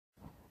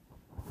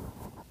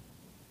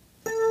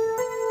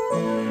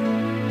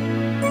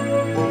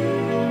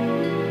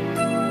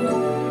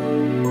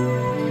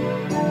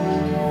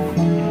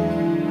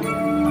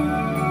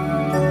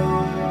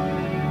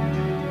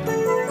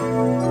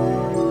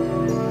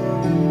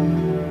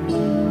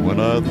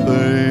I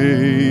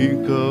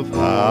think of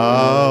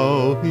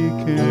how he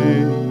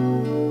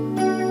came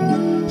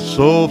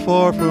so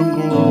far from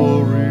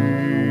glory,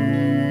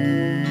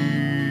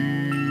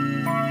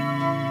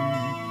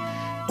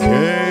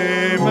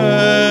 came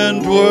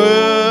and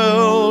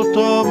dwelt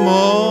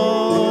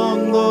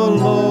among the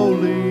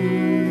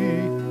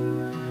lowly,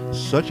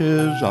 such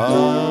as I,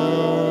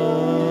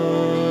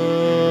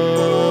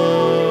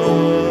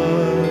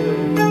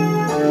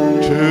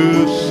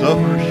 to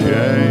suffer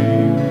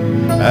shame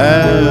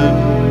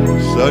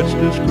and such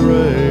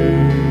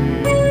disgrace.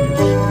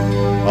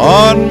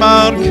 On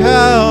Mount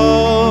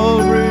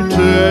Calvary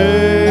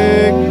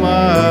take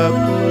my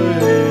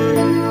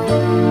place.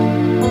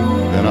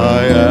 Then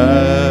I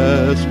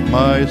ask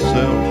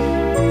myself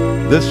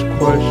this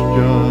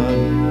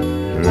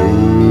question,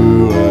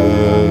 who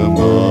am I?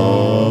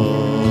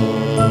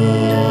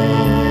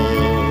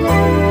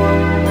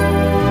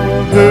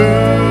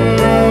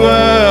 Who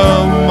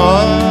am I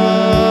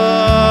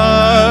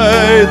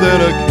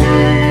that a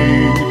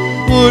king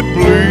would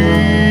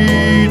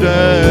bleed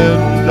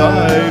and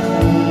die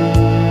for?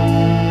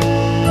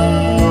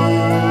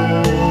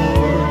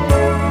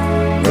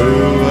 Who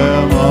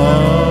am I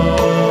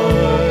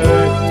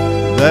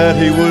that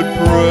he would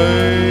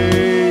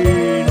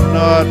pray,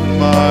 not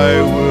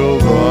my will,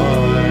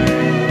 thine?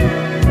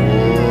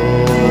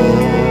 Oh,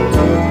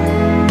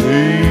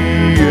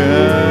 the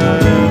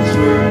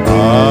answer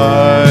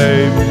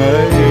I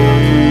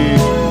may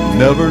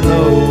never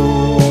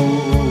know,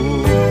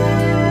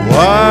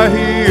 why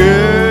he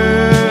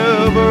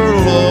ever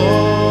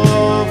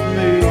loved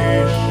me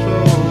so,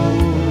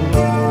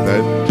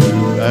 that to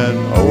an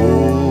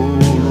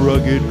old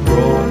rugged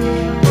cross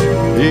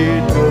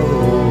he'd go.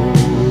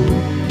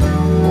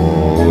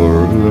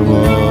 For who am I?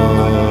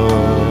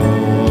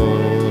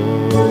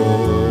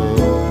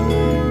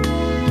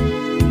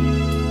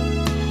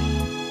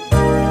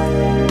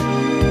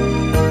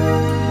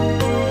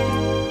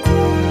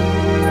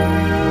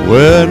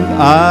 When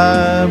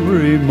I'm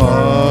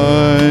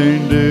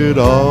reminded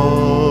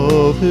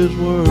of his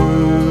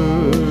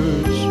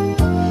words,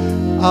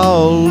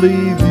 I'll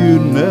leave you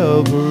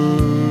never.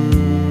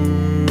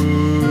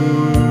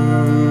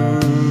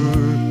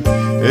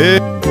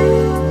 If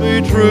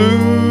be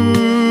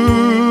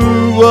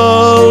true,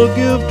 I'll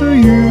give to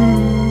you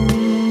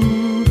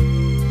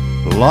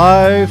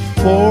life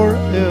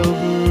forever.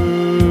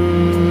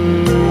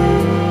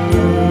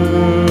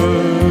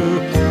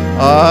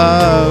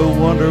 I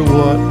wonder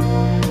what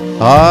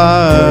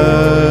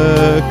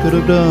I could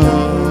have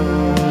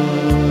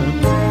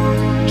done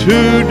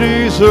to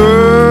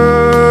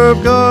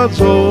deserve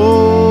God's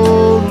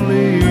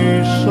only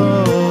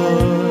Son,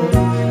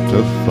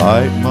 to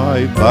fight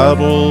my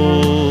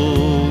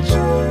battles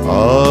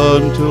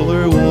until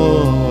they're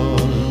won.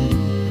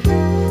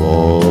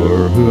 For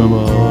who am I?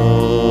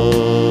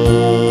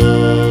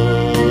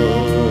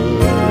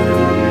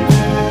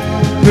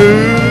 Who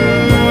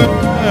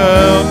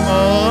am I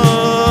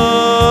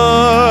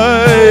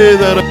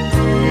that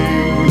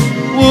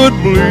would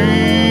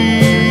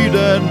bleed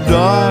and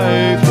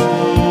die for?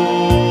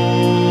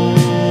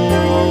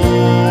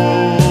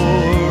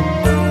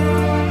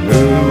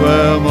 Who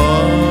am I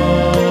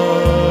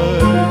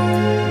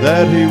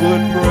that he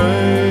would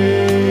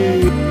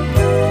pray,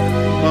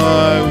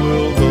 my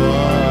will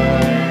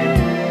thine?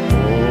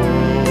 For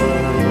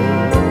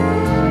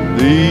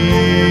the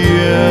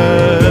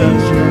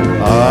answer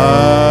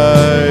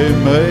I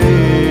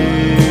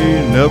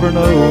may never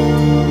know,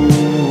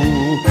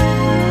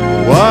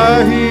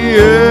 why he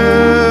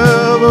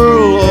ever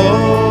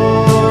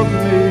loved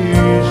me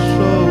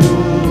so,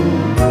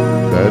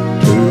 that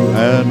to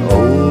an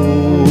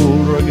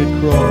old rugged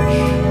cross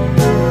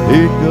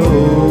he'd go.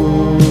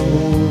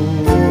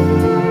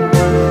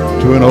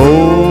 To an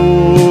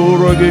old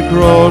rugged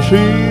cross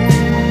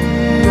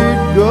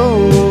he'd go,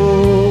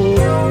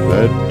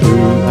 that to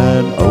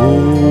an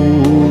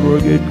old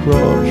rugged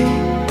cross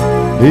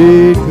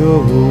he'd go.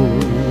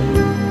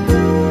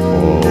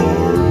 For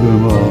who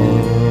am I?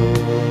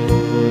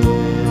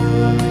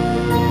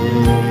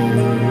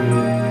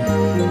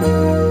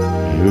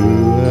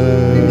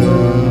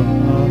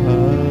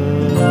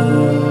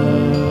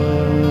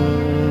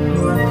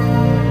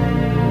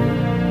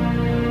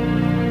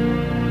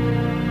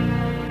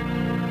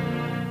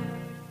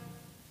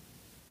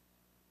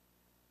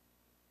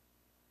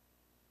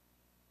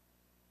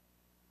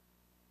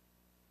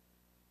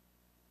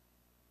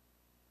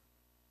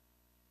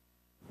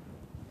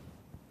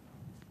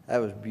 That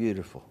was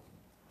beautiful.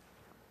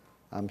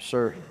 I'm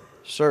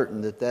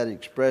certain that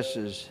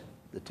expresses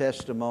the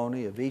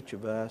testimony of each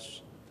of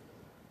us.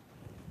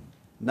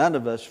 None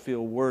of us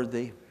feel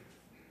worthy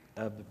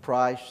of the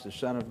price the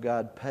Son of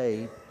God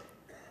paid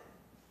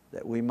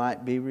that we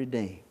might be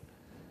redeemed.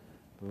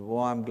 But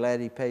boy, I'm glad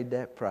he paid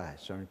that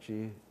price, aren't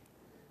you?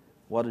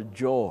 What a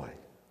joy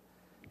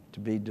to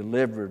be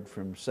delivered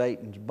from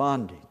Satan's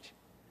bondage,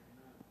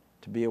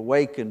 to be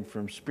awakened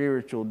from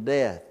spiritual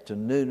death to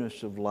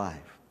newness of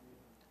life,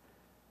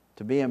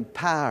 to be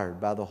empowered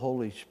by the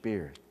Holy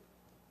Spirit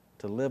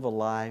to live a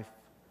life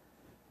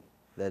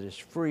that is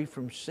free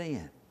from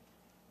sin,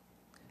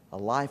 a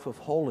life of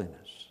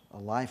holiness, a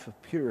life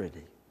of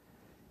purity.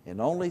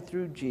 And only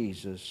through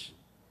Jesus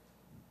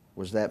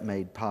was that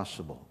made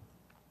possible.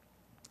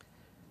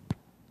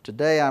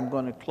 Today I'm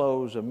going to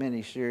close a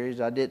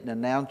mini-series. I didn't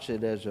announce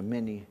it as a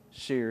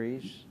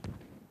mini-series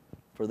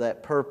for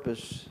that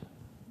purpose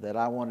that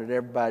I wanted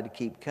everybody to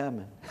keep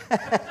coming.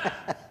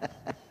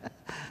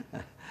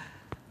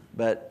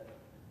 But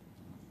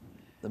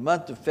the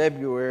month of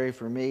February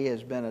for me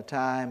has been a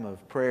time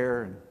of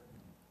prayer and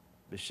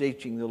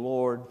beseeching the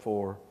Lord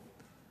for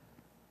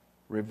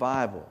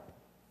revival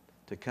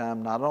to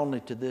come not only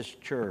to this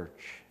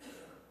church,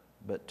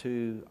 but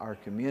to our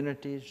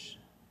communities,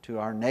 to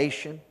our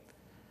nation,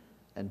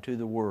 and to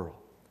the world.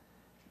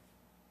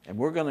 And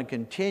we're going to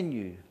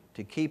continue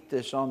to keep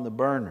this on the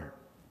burner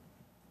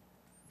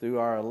through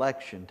our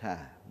election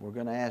time. We're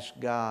going to ask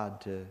God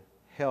to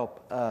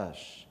help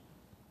us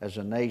as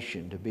a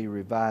nation to be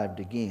revived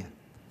again.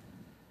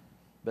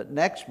 But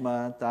next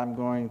month, I'm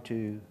going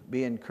to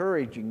be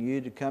encouraging you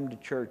to come to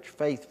church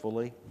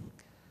faithfully.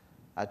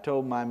 I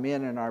told my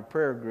men in our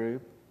prayer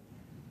group,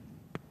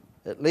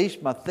 at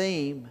least my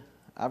theme,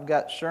 I've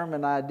got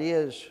sermon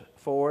ideas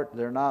for it.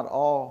 They're not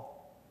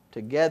all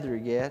together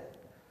yet.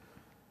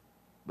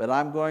 But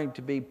I'm going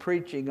to be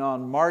preaching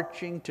on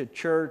marching to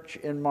church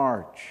in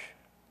March.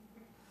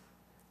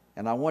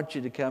 And I want you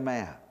to come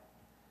out.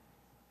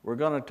 We're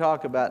going to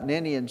talk about,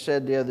 Ninian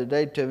said the other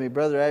day to me,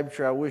 Brother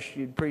Absher, I wish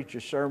you'd preach a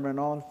sermon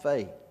on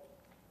faith.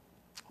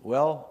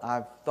 Well,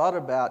 I've thought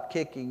about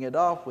kicking it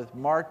off with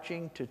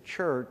marching to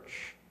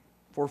church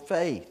for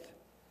faith.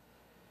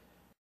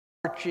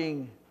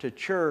 Marching to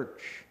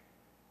church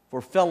for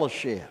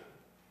fellowship.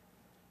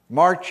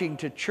 Marching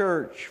to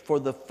church for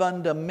the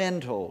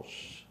fundamentals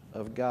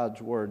of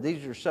God's Word.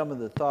 These are some of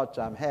the thoughts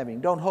I'm having.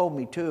 Don't hold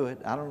me to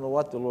it. I don't know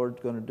what the Lord's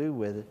going to do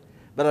with it.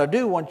 But I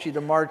do want you to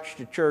march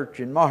to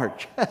church in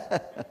March.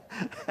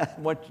 I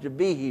want you to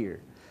be here.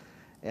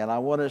 And I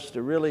want us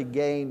to really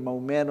gain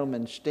momentum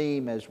and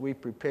steam as we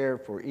prepare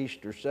for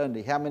Easter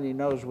Sunday. How many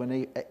knows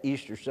when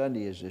Easter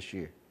Sunday is this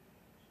year?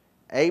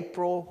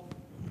 April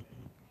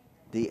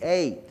the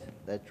 8th.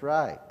 That's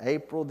right.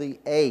 April the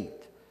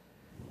 8th.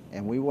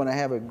 And we want to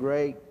have a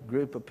great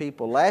group of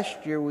people.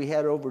 Last year we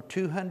had over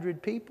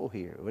 200 people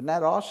here. Wasn't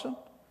that awesome?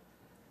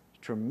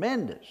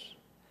 Tremendous.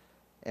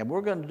 And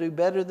we're going to do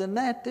better than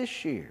that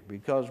this year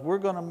because we're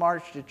going to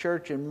march to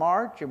church in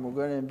March and we're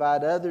going to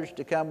invite others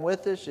to come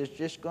with us. It's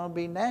just going to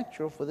be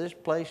natural for this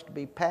place to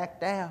be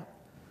packed out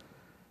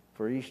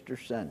for Easter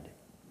Sunday.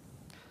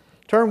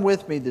 Turn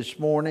with me this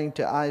morning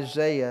to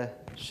Isaiah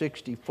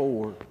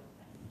 64.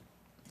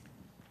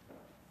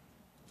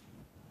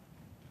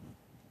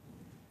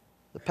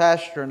 The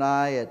pastor and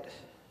I at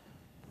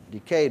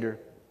Decatur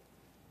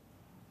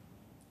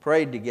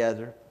prayed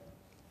together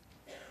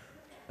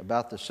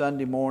about the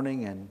Sunday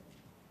morning and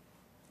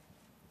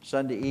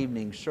Sunday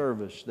evening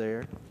service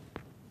there.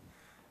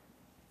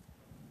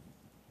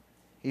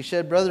 He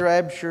said, Brother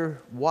Absher,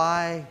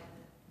 why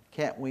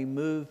can't we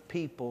move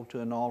people to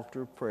an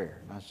altar of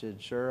prayer? I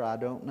said, sir, I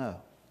don't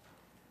know.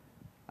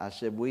 I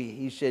said,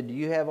 he said, do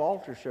you have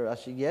altar service?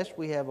 I said, yes,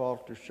 we have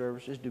altar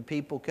services. Do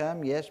people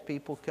come? Yes,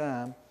 people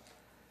come.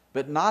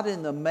 But not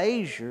in the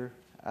measure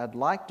I'd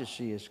like to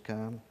see us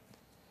come.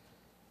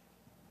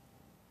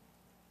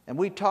 And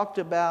we talked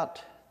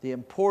about the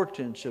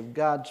importance of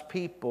God's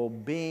people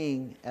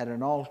being at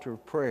an altar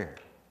of prayer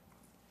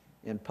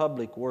in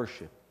public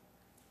worship,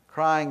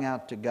 crying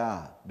out to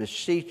God,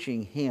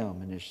 beseeching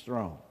Him in His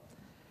throne.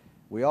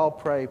 We all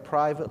pray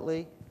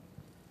privately,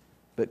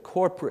 but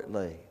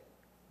corporately,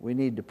 we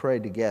need to pray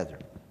together.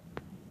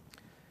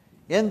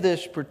 In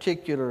this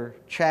particular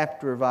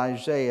chapter of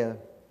Isaiah,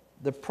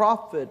 the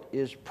prophet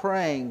is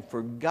praying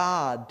for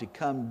God to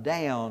come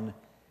down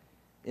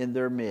in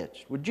their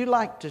midst. Would you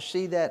like to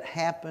see that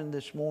happen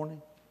this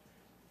morning?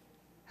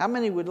 How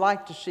many would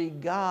like to see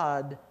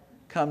God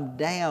come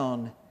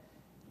down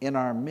in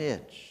our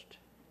midst?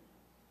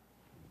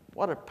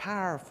 What a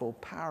powerful,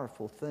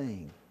 powerful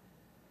thing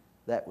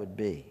that would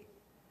be.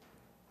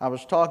 I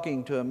was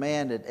talking to a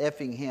man at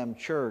Effingham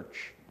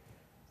Church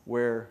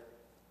where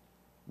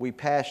we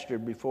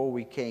pastored before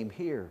we came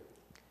here.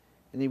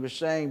 And he was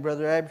saying,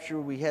 Brother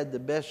Absher, we had the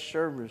best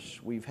service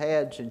we've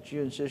had since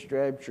you and Sister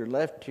Absher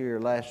left here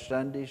last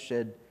Sunday.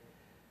 Said,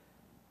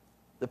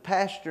 the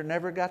pastor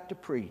never got to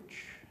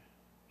preach.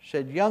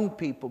 Said, young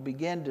people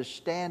began to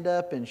stand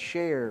up and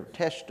share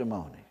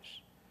testimonies.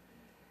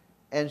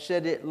 And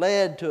said it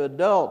led to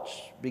adults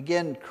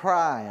begin to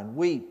cry and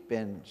weep.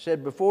 And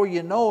said, before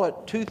you know it,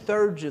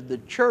 2/3 of the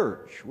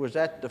church was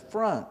at the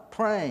front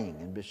praying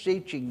and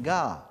beseeching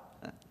God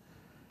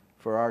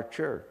for our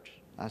church.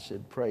 I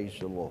said, praise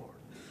the Lord.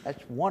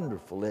 That's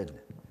wonderful, isn't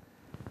it?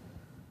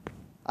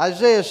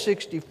 Isaiah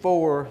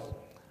 64,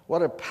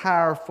 what a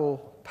powerful,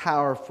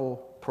 powerful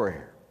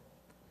prayer.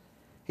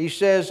 He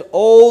says,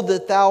 oh,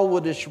 that thou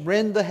wouldest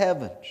rend the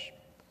heavens,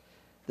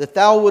 that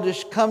thou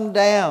wouldest come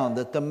down,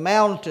 that the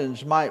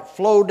mountains might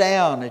flow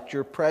down at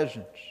your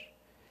presence.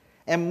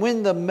 And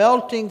when the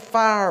melting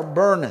fire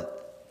burneth,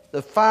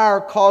 The fire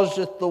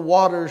causeth the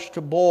waters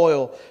to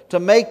boil, to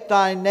make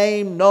thy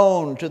name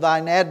known to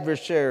thine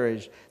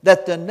adversaries,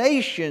 that the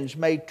nations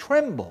may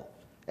tremble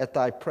at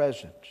thy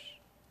presence.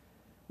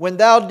 When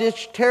thou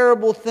didst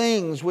terrible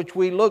things which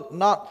we looked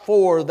not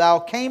for, thou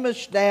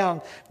camest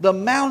down, the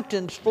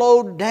mountains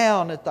flowed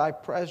down at thy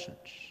presence.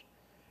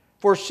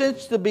 For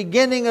since the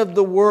beginning of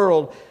the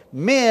world,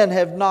 men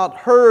have not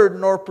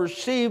heard nor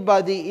perceived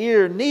by the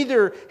ear,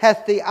 neither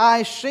hath the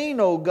eye seen,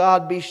 O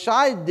God,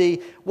 beside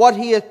thee, what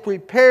he hath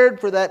prepared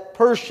for that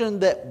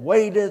person that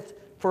waiteth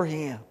for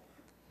him.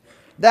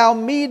 Thou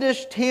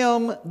meetest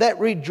him that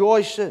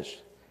rejoiceth,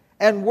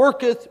 and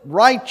worketh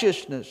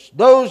righteousness,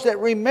 those that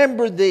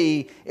remember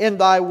thee in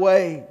thy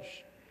ways.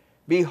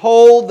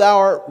 Behold, thou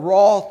art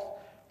wroth,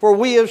 for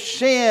we have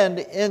sinned,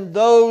 in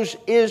those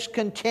is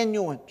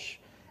continuance,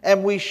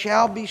 and we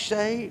shall be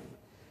saved.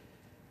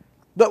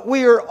 But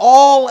we are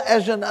all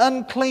as an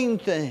unclean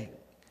thing,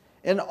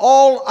 and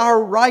all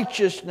our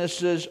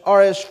righteousnesses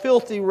are as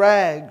filthy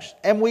rags,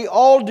 and we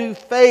all do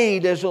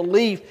fade as a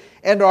leaf,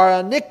 and our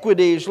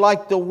iniquities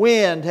like the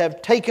wind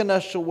have taken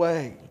us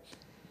away.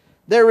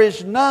 There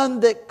is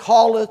none that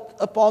calleth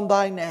upon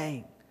thy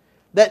name,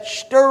 that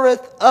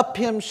stirreth up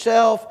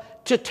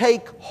himself to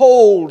take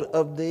hold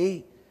of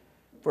thee.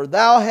 For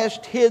thou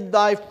hast hid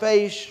thy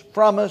face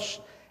from us,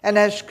 and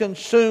hast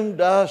consumed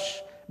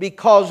us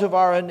because of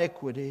our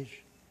iniquities.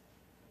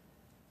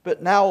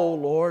 But now, O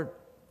Lord,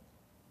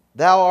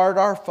 thou art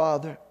our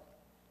Father.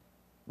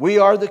 We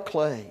are the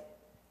clay,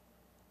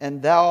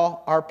 and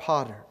thou our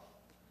potter,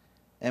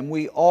 and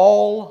we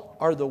all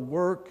are the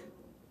work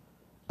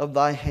of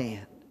thy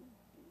hand.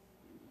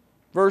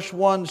 Verse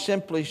 1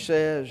 simply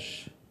says,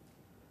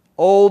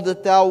 Oh,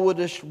 that thou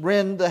wouldest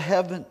rend the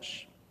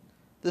heavens,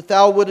 that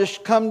thou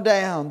wouldest come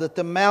down, that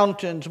the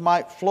mountains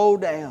might flow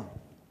down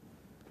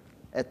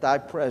at thy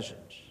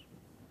presence.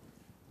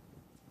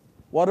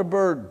 What a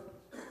burden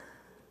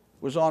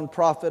was on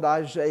prophet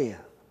Isaiah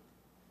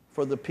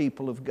for the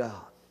people of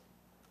God.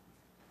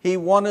 He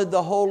wanted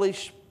the holy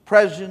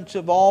presence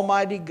of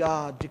Almighty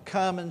God to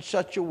come in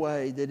such a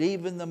way that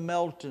even the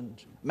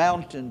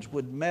mountains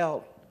would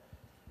melt,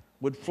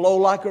 would flow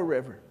like a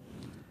river.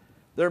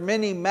 There are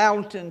many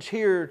mountains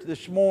here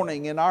this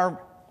morning in our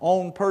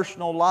own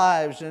personal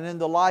lives and in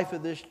the life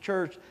of this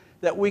church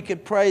that we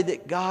could pray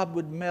that God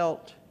would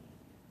melt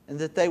and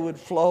that they would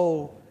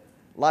flow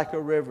like a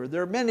river.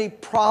 There are many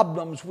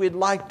problems we'd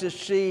like to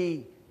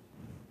see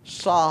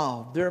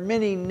solved. There are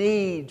many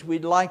needs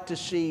we'd like to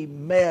see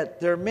met.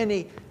 There are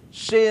many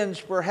sins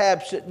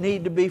perhaps that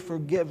need to be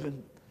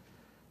forgiven.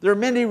 There are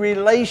many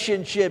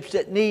relationships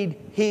that need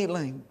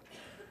healing.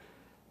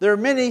 There are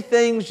many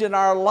things in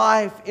our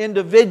life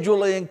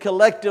individually and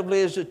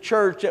collectively as a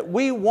church that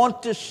we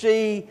want to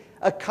see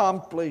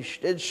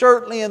accomplished. And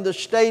certainly in the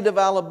state of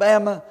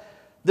Alabama,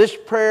 this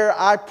prayer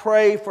I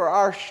pray for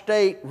our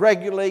state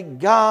regularly.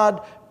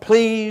 God,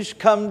 please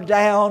come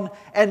down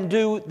and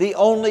do the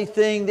only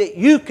thing that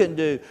you can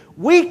do.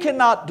 We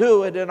cannot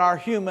do it in our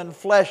human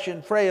flesh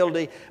and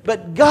frailty,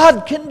 but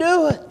God can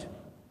do it.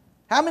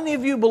 How many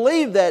of you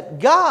believe that?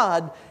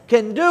 God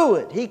can do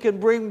it. He can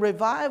bring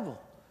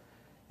revival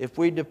if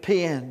we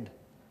depend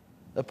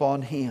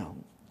upon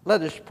Him.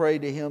 Let us pray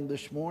to Him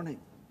this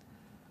morning.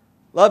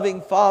 Loving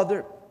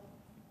Father,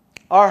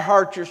 our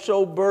hearts are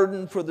so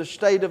burdened for the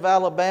state of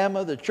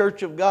Alabama, the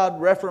Church of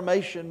God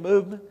Reformation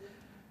movement,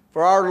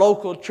 for our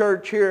local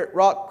church here at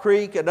Rock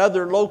Creek and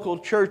other local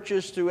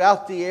churches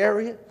throughout the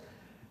area.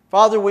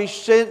 Father, we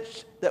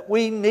sense that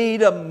we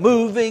need a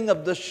moving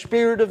of the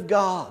Spirit of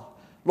God.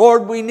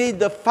 Lord, we need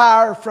the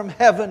fire from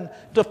heaven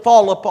to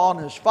fall upon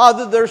us.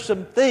 Father, there's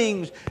some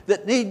things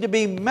that need to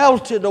be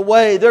melted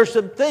away. There's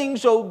some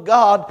things, oh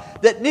God,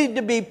 that need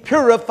to be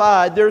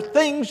purified. There are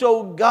things,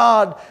 oh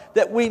God,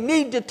 that we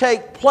need to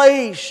take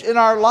place in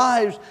our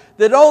lives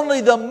that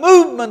only the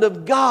movement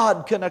of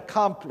God can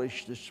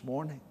accomplish this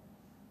morning.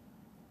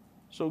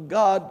 So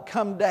God,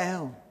 come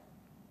down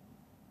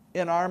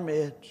in our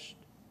midst.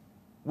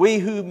 We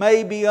who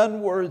may be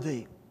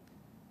unworthy,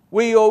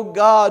 we, O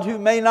God, who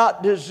may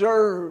not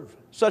deserve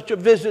such a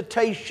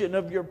visitation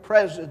of your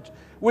presence,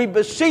 we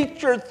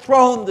beseech your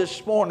throne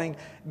this morning.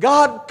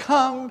 God,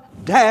 come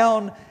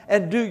down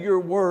and do your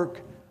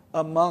work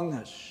among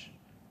us.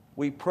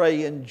 We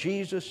pray in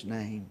Jesus'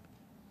 name.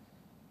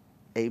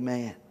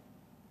 Amen.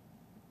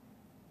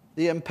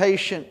 The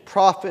impatient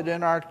prophet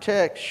in our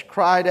text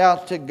cried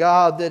out to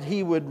God that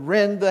He would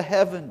rend the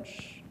heavens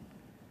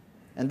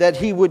and that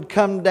He would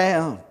come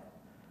down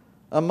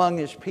among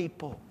His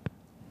people.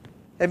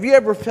 Have you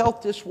ever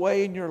felt this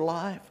way in your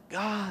life?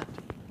 God,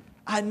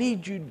 I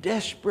need you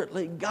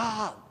desperately.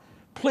 God,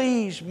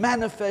 please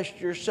manifest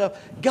yourself.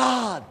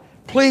 God,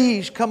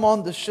 please come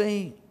on the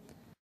scene.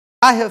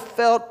 I have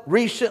felt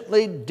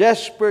recently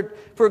desperate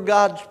for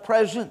God's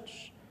presence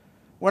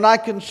when I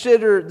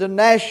consider the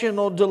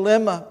national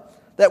dilemma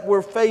that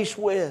we're faced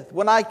with,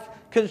 when I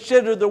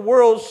consider the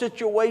world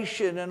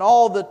situation and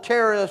all the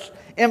terrorist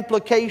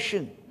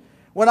implications,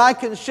 when I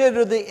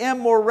consider the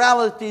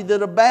immorality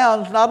that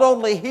abounds not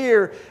only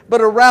here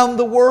but around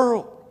the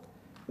world,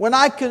 when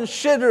I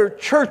consider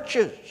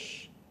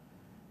churches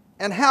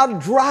and how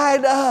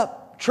dried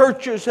up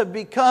churches have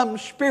become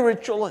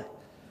spiritually,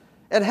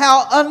 and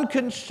how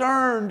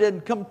unconcerned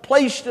and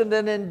complacent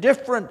and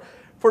indifferent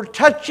for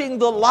touching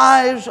the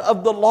lives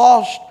of the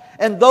lost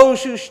and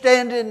those who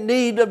stand in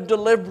need of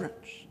deliverance.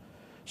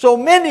 So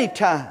many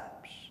times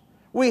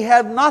we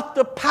have not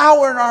the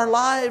power in our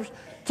lives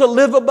to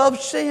live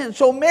above sin.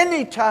 So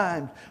many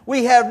times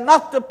we have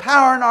not the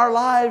power in our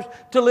lives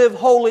to live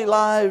holy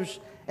lives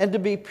and to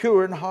be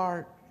pure in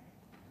heart.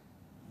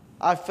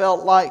 I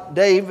felt like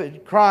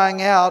David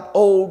crying out,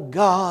 "Oh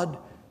God,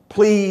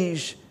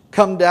 please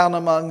come down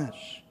among us."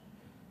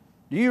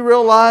 Do you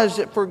realize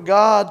that for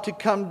God to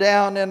come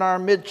down in our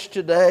midst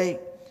today,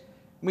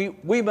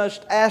 we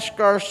must ask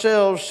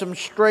ourselves some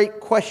straight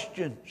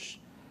questions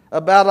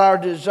about our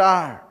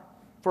desire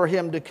for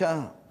Him to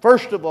come?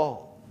 First of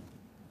all,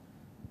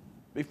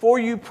 before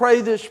you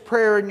pray this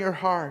prayer in your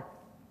heart,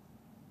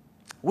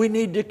 we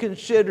need to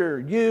consider,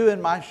 you and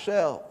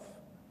myself,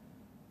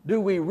 do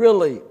we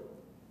really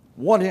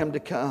want Him to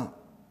come?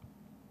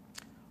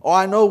 Oh,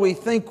 I know we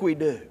think we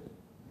do.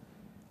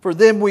 For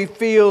then we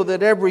feel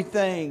that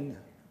everything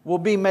will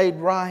be made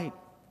right.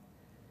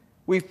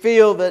 We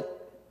feel that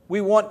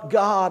we want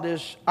God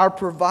as our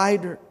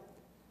provider.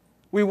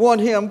 We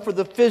want Him for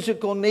the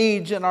physical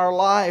needs in our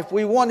life.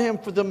 We want Him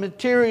for the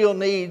material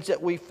needs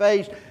that we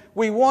face.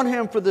 We want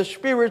Him for the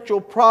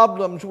spiritual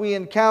problems we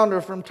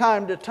encounter from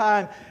time to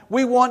time.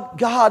 We want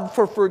God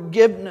for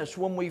forgiveness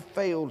when we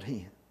failed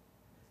Him.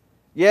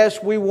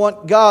 Yes, we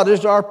want God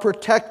as our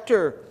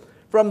protector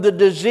from the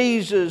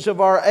diseases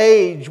of our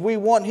age. We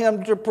want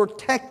Him to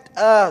protect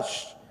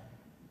us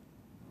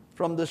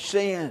from the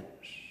sins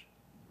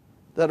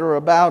that are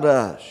about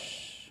us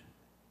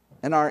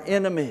and our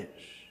enemies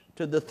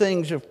to the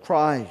things of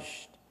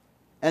Christ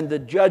and the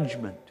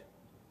judgment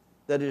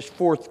that is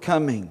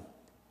forthcoming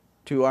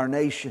to our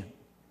nation.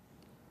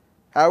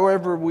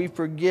 However, we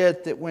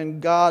forget that when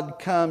God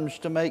comes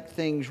to make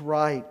things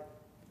right,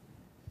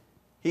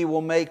 He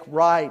will make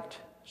right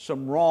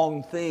some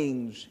wrong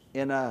things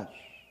in us.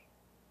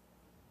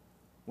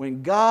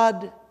 When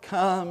God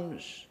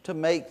comes to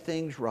make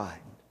things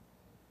right,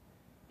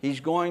 He's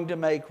going to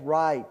make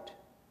right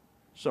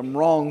some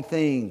wrong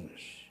things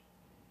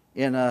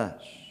in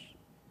us.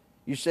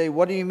 You say,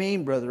 what do you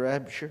mean, Brother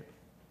Absher?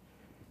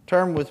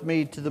 Turn with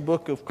me to the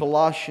book of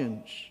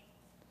Colossians,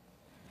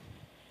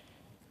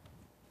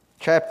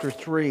 chapter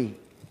 3.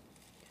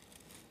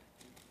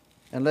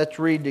 And let's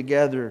read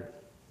together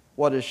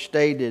what is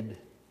stated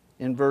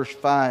in verse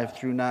 5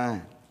 through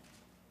 9.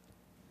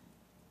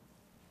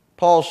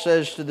 Paul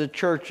says to the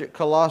church at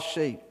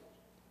Colossae,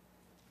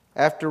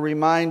 after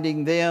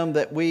reminding them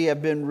that we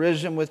have been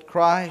risen with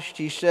Christ,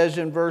 he says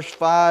in verse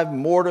 5,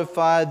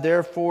 "Mortify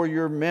therefore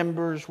your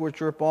members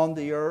which are upon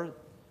the earth,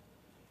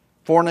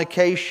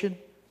 fornication,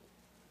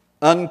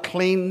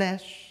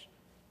 uncleanness,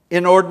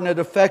 inordinate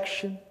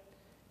affection,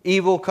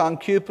 evil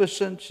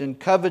concupiscence, and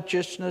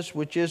covetousness,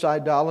 which is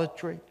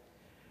idolatry.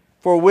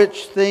 For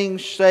which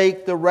things'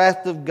 sake the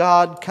wrath of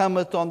God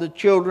cometh on the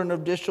children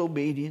of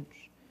disobedience,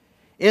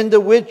 in the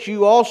which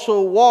you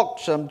also walked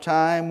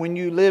sometime when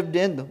you lived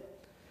in them.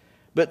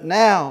 But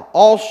now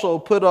also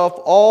put off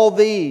all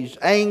these,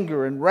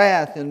 anger and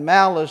wrath and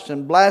malice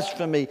and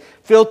blasphemy,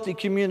 filthy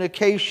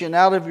communication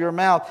out of your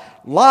mouth.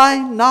 Lie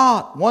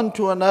not one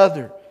to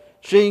another,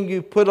 seeing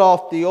you put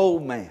off the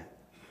old man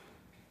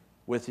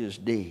with his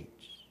deeds."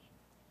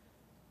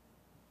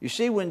 You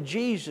see, when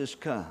Jesus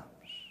comes,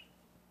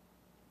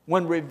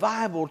 when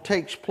revival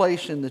takes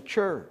place in the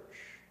church,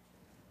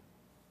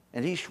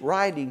 and He's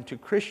writing to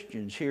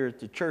Christians here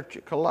at the church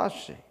at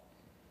Colossae,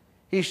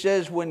 He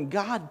says when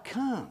God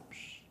comes,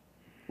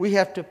 we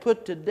have to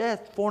put to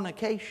death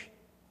fornication.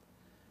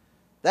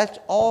 That's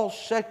all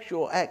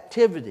sexual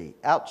activity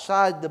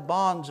outside the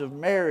bonds of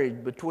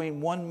marriage between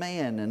one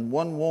man and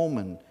one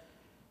woman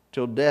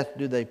till death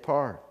do they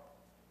part.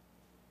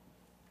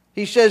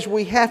 He says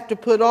we have to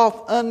put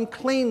off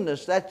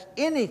uncleanness. That's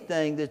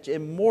anything that's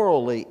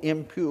immorally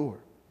impure.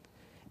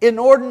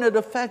 Inordinate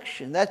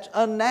affection. That's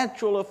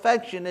unnatural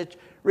affection. It's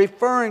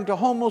referring to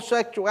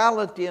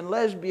homosexuality and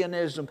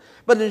lesbianism.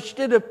 But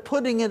instead of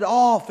putting it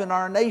off in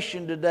our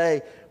nation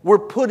today, we're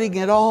putting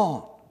it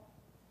on.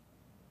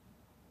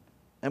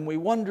 And we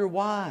wonder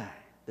why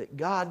that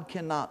God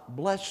cannot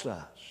bless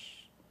us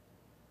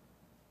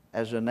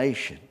as a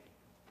nation.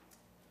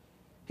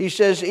 He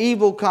says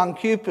evil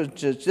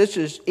concupiscence. This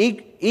is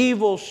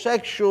evil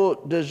sexual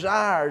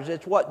desires.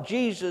 It's what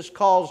Jesus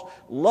calls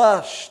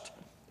lust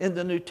in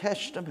the New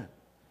Testament.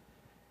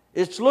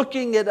 It's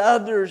looking at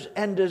others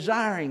and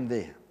desiring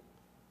them.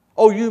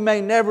 Oh, you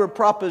may never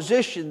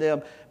proposition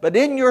them, but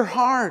in your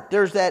heart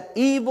there's that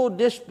evil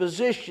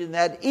disposition,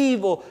 that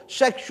evil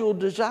sexual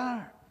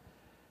desire.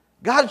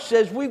 God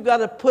says we've got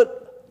to put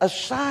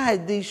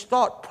aside these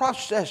thought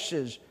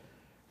processes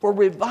for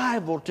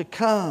revival to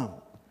come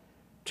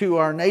to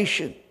our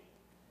nation.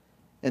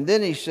 And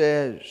then He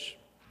says,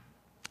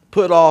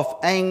 put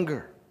off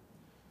anger.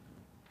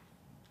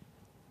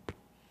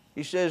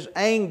 He says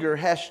anger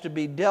has to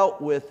be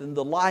dealt with in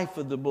the life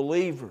of the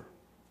believer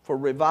for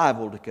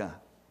revival to come.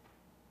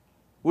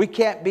 We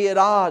can't be at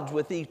odds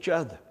with each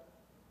other.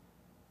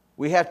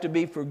 We have to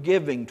be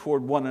forgiving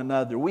toward one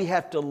another. We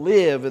have to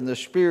live in the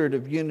spirit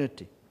of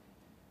unity.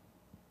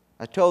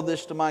 I told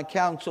this to my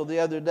council the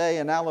other day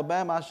in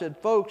Alabama. I said,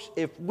 folks,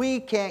 if we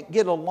can't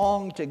get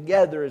along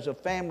together as a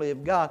family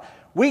of God,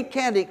 we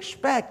can't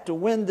expect to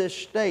win this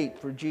state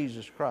for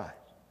Jesus Christ.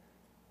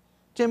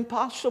 It's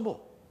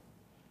impossible.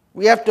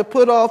 We have to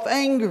put off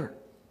anger.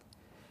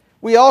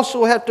 We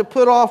also have to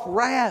put off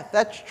wrath.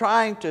 That's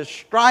trying to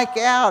strike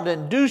out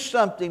and do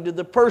something to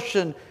the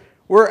person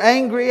we're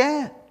angry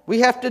at. We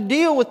have to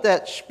deal with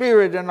that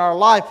spirit in our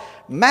life.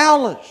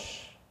 Malice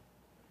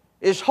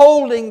is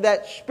holding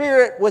that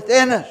spirit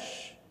within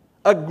us,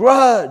 a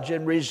grudge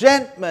and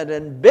resentment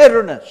and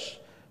bitterness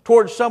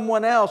towards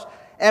someone else.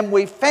 And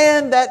we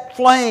fan that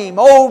flame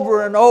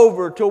over and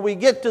over till we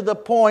get to the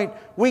point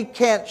we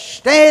can't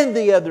stand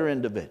the other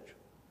individual.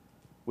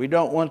 We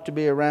don't want to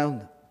be around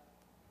them.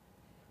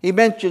 He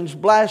mentions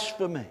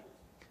blasphemy.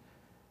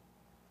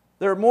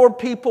 There are more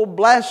people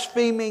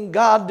blaspheming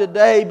God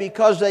today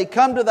because they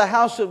come to the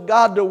house of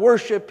God to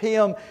worship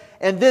Him,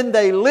 and then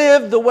they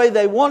live the way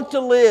they want to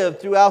live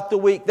throughout the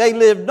week. They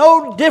live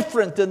no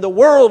different than the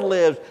world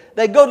lives.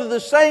 They go to the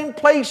same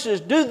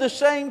places, do the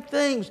same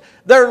things.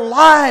 Their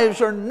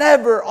lives are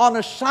never on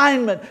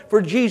assignment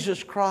for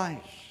Jesus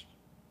Christ.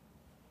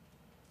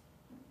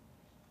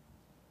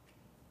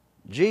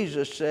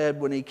 Jesus said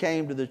when He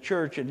came to the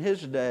church in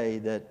His day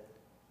that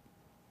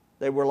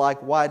they were like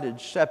whited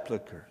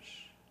sepulchres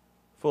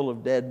full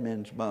of dead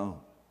men's bones.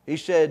 He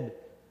said,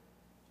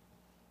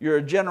 you're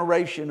a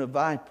generation of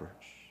vipers.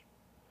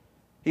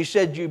 He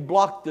said, you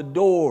block the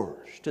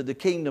doors to the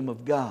kingdom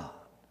of God.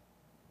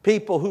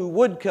 People who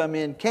would come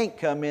in can't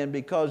come in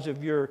because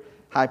of your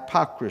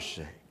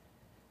hypocrisy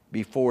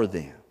before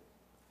them.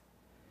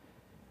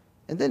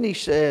 And then He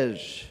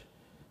says,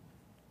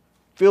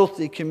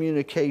 filthy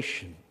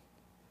communication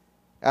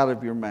out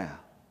of your mouth.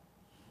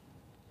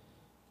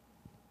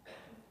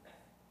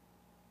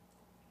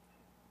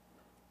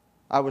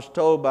 I was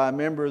told by a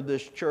member of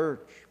this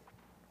church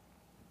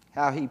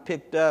how he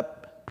picked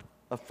up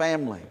a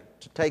family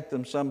to take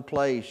them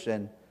someplace,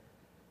 and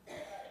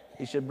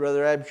he said,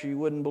 Brother Absher, you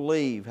wouldn't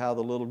believe how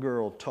the little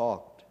girl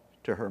talked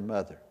to her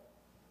mother.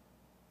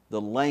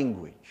 The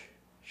language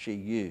she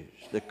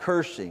used, the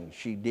cursing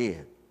she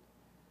did.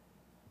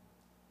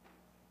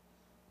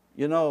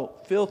 You know,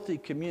 filthy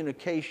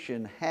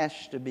communication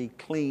has to be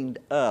cleaned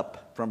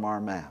up from our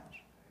mouths.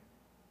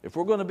 If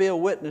we're going to be a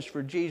witness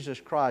for Jesus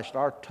Christ,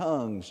 our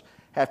tongues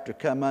have to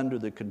come under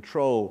the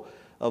control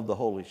of the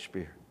Holy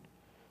Spirit.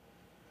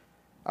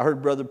 I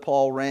heard Brother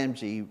Paul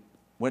Ramsey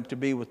went to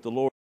be with the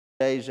Lord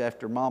days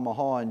after Mama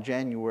Haw in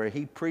January.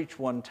 He preached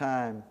one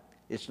time,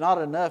 it's not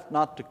enough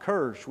not to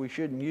curse. We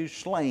shouldn't use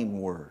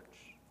slang words.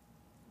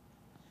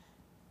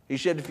 He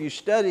said if you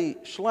study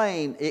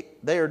slang,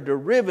 they are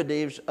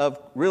derivatives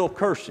of real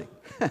cursing.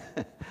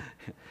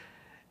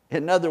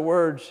 In other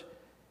words,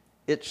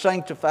 it's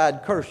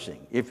sanctified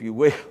cursing, if you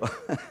will.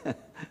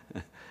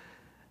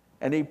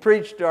 And he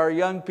preached to our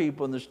young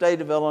people in the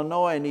state of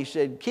Illinois, and he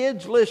said,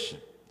 kids, listen,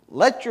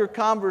 let your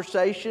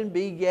conversation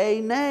be yea,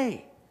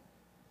 nay.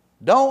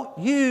 Don't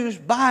use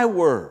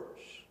bywords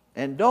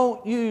and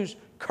don't use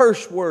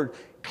curse words.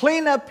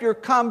 Clean up your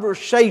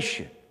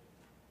conversation,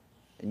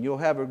 and you'll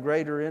have a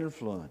greater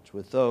influence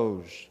with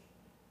those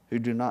who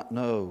do not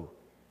know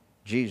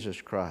Jesus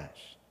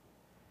Christ.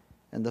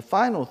 And the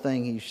final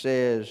thing he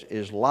says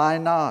is, lie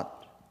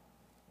not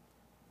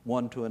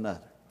one to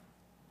another.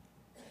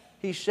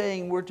 He's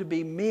saying we're to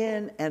be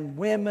men and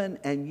women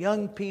and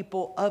young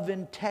people of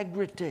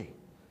integrity.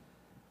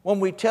 When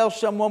we tell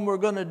someone we're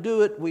going to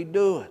do it, we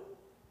do it.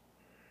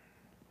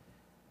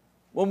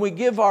 When we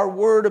give our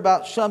word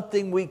about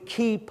something, we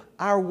keep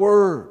our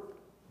word.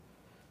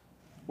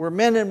 We're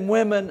men and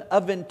women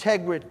of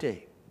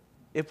integrity.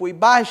 If we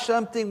buy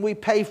something, we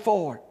pay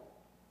for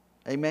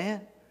it.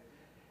 Amen?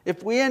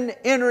 If we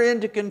enter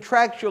into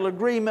contractual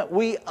agreement,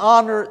 we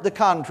honor the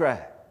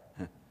contract.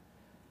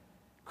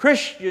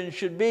 Christians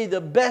should be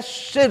the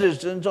best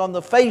citizens on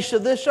the face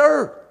of this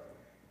earth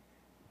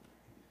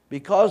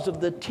because of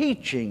the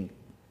teaching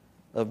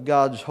of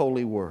God's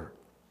holy word.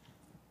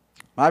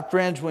 My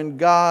friends, when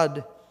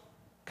God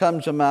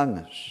comes among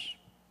us,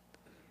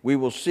 we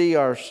will see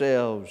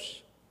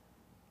ourselves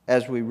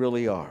as we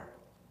really are.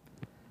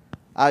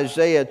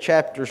 Isaiah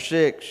chapter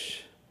 6,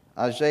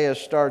 Isaiah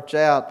starts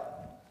out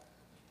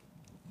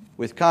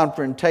with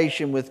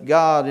confrontation with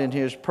God in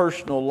his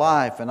personal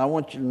life. And I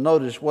want you to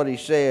notice what he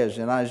says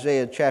in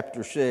Isaiah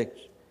chapter 6.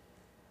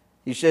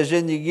 He says,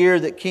 in the year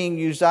that King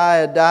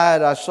Uzziah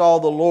died, I saw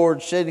the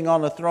Lord sitting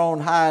on a throne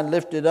high and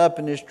lifted up,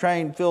 and His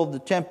train filled the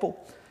temple.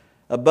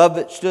 Above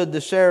it stood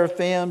the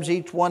seraphims.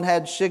 Each one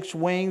had 6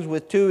 wings.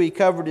 With 2 He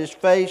covered His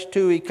face,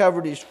 2 He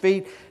covered His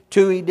feet,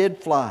 2 He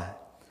did fly.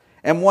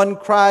 And one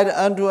cried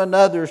unto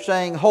another,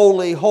 saying,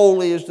 Holy,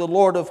 holy is the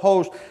Lord of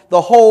hosts. The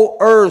whole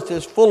earth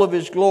is full of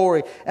His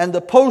glory. And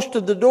the post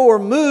of the door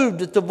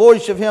moved at the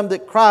voice of him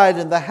that cried,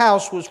 and the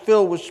house was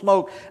filled with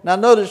smoke. Now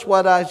notice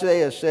what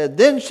Isaiah said.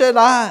 Then said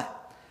I,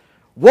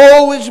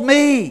 Woe is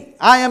me!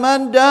 I am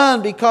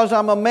undone, because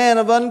I'm a man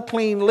of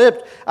unclean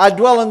lips. I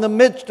dwell in the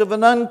midst of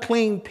an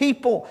unclean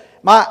people.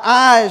 My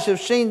eyes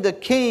have seen the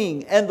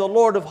King and the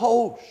Lord of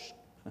hosts.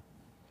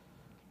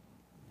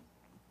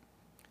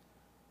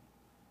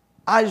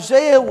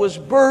 Isaiah was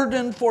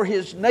burdened for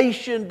his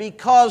nation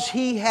because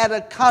he had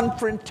a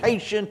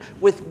confrontation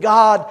with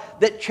God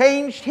that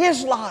changed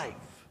his life.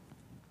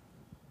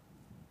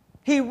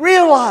 He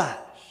realized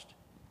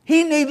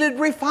he needed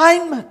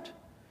refinement.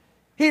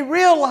 He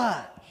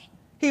realized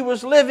he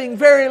was living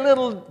very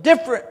little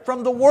different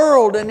from the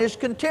world and his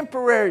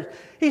contemporaries.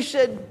 He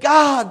said,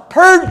 God,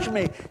 purge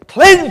me,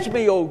 cleanse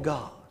me, O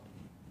God.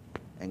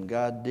 And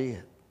God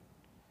did.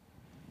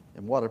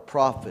 And what a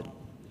prophet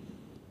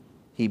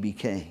he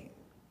became.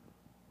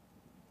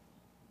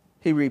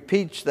 He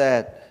repeats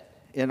that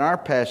in our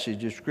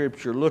passage of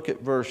Scripture. Look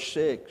at verse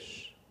 6.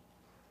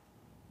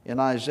 In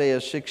Isaiah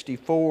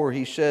 64,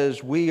 he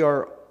says, We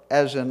are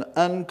as an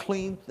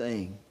unclean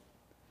thing.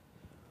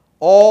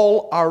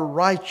 All our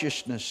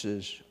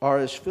righteousnesses are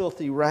as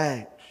filthy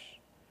rags.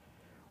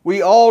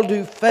 We all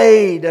do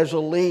fade as a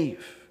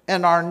leaf,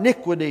 and our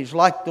iniquities,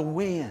 like the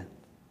wind,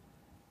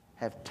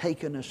 have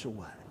taken us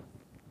away.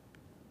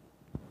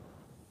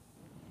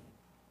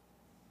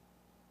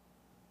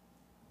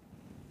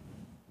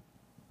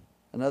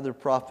 Another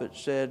prophet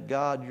said,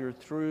 God, you're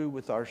through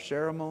with our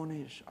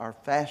ceremonies, our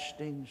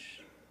fastings,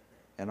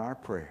 and our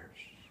prayers.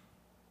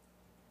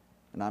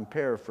 And I'm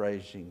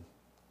paraphrasing.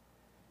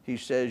 He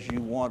says, you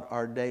want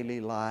our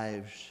daily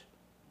lives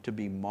to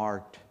be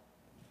marked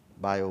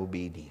by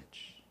obedience.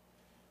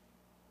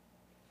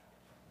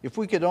 If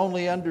we could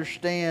only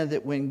understand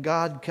that when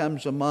God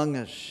comes among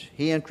us,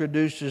 He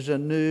introduces a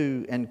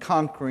new and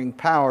conquering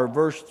power.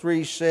 Verse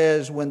 3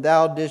 says, When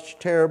thou didst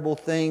terrible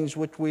things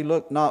which we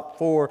looked not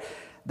for,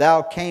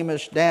 thou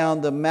camest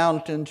down, the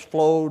mountains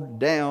flowed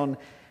down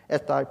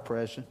at thy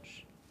presence.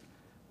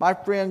 My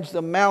friends,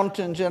 the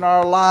mountains in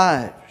our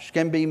lives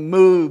can be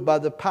moved by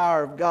the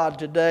power of God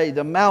today.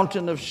 The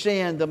mountain of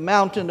sin, the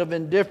mountain of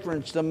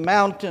indifference, the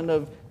mountain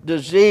of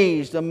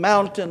disease, the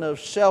mountain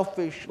of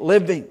selfish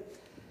living.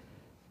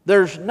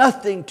 There's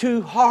nothing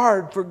too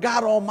hard for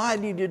God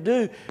Almighty to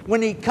do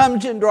when He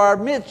comes into our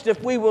midst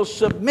if we will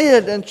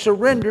submit and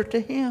surrender to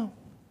Him.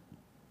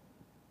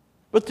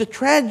 But the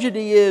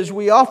tragedy is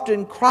we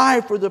often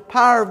cry for the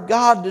power of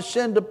God to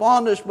descend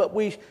upon us, but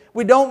we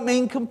don't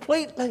mean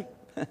completely.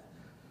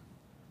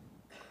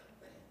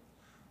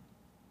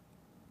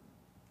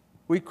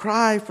 We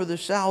cry for the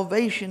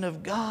salvation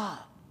of God,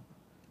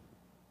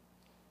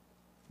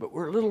 but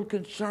we're a little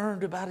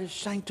concerned about His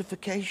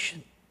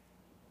sanctification.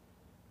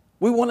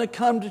 We want to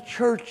come to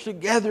church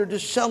together to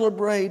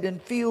celebrate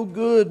and feel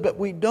good, but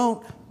we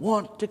don't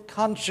want to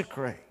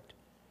consecrate.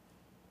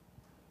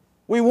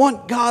 We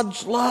want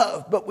God's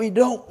love, but we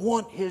don't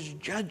want His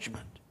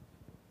judgment.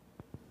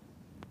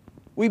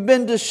 We've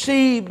been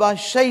deceived by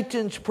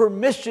Satan's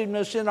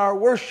permissiveness in our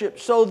worship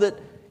so that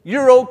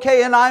you're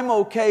okay and I'm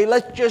okay.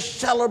 Let's just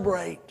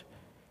celebrate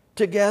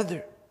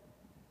together.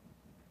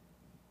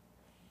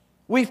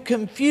 We've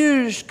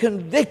confused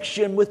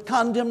conviction with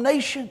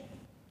condemnation.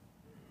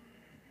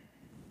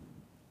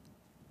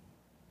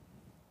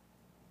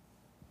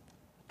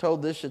 I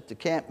told this at the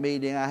camp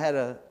meeting. I had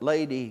a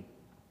lady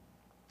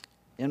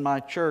in my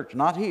church,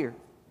 not here,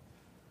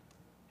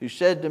 who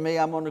said to me,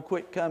 I'm going to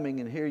quit coming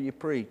and hear you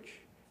preach,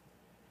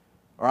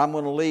 or I'm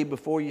going to leave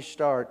before you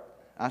start.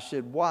 I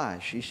said, why?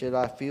 She said,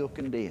 I feel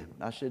condemned.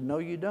 I said, no,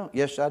 you don't.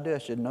 Yes, I do. I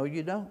said, no,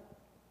 you don't.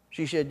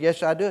 She said,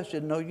 yes, I do. I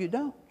said, no, you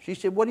don't. She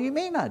said, what do you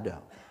mean I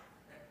don't?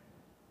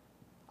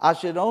 I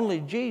said, only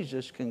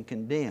Jesus can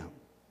condemn,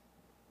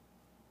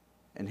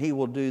 and He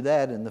will do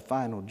that in the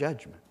final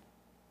judgment.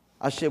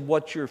 I said,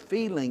 what you're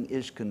feeling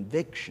is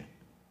conviction.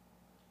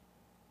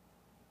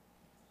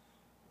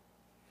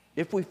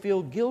 If we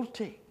feel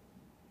guilty,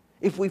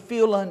 if we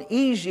feel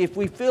uneasy, if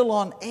we feel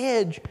on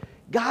edge,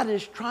 God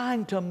is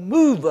trying to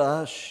move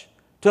us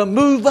to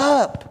move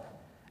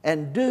up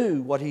and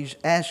do what He's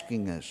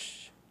asking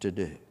us to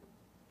do.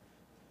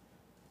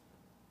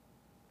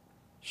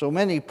 So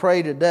many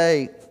pray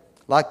today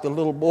like the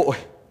little boy.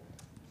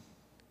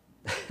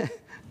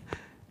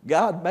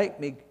 God, make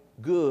me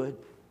good,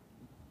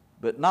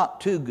 but not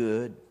too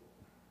good,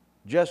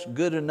 just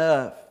good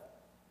enough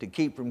to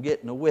keep from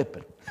getting a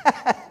whipping.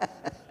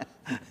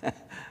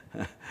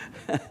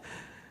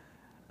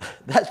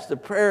 That's the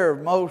prayer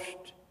of most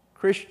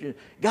Christians.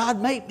 God,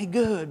 make me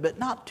good, but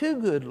not too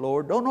good,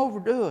 Lord. Don't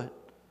overdo it.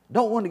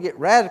 Don't want to get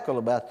radical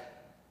about it.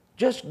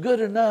 Just good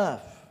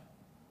enough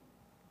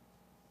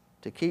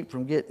to keep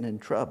from getting in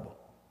trouble.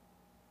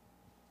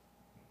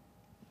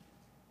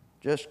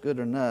 Just good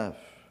enough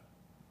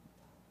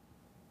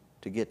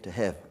to get to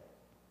heaven.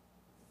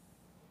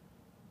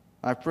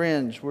 My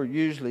friends, we're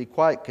usually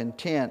quite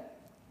content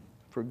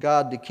for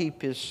God to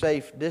keep His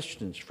safe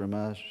distance from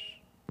us.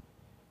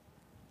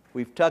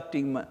 We've tucked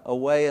Him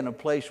away in a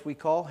place we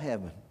call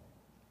heaven.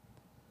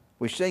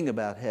 We sing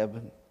about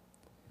heaven.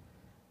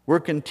 We're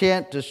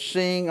content to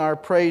sing our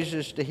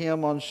praises to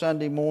Him on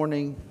Sunday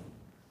morning,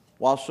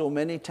 while so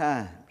many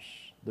times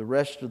the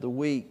rest of the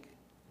week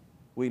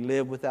we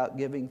live without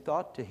giving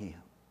thought to Him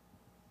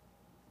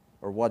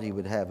or what He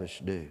would have us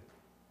do.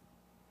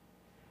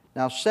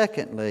 Now,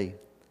 secondly,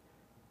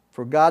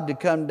 for God to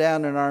come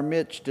down in our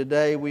midst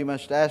today, we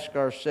must ask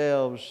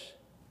ourselves,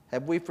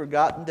 have we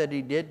forgotten that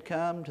He did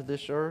come to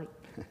this earth?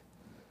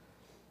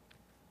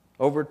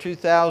 Over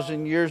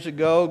 2,000 years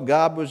ago,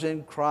 God was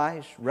in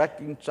Christ,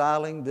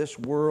 reconciling this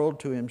world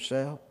to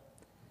Himself.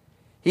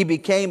 He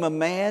became a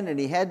man, and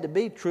He had to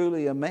be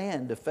truly a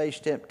man to face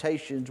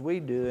temptations we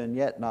do and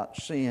yet not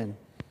sin.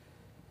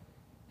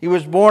 He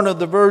was born of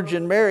the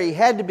Virgin Mary. He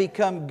had to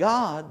become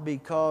God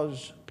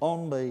because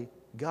only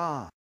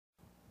God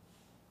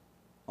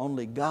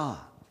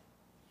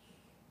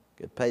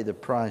could pay the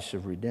price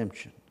of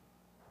redemption.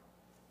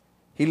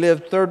 He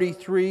lived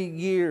 33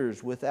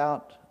 years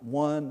without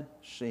one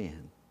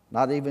sin,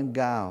 not even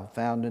guile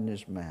found in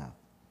His mouth.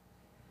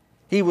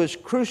 He was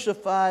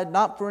crucified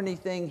not for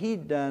anything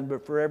He'd done,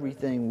 but for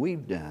everything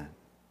we've done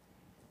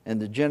and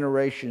the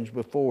generations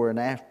before and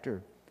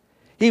after.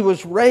 He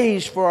was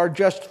raised for our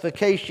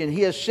justification.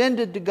 He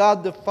ascended to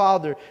God the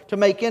Father to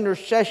make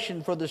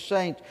intercession for the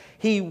saints.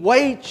 He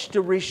waits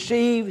to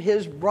receive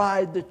His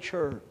bride, the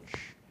church,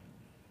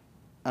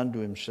 unto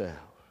Himself.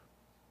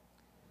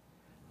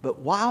 But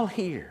while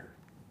here,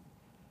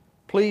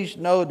 please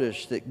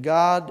notice that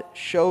God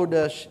showed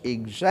us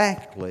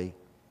exactly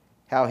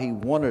how He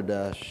wanted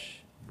us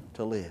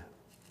to live.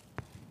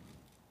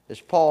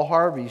 As Paul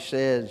Harvey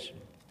says,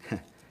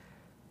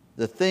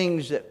 the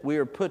things that we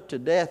are put to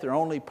death are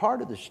only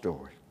part of the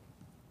story.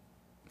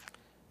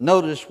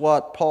 Notice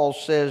what Paul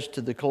says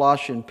to the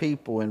Colossian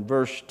people in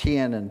verse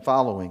 10 and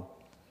following.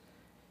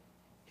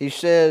 He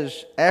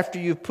says, after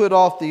you've put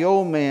off the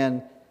old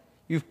man,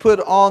 you've put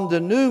on the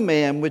new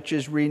man, which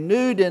is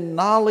renewed in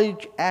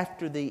knowledge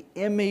after the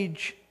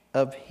image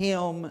of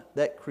Him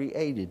that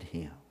created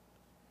him.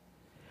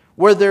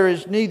 Where there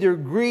is neither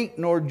Greek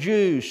nor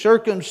Jew,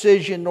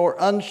 circumcision nor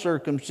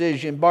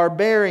uncircumcision,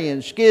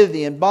 barbarian,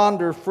 Scythian,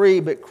 bond or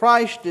free, but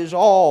Christ is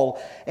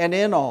all and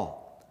in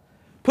all.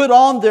 Put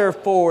on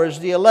therefore as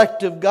the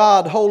elect of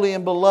God, holy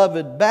and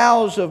beloved,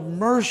 bowels of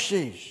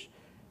mercies,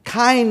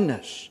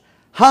 kindness,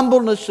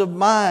 humbleness of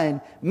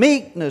mind,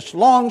 meekness,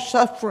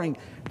 long-suffering,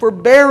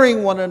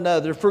 forbearing one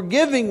another,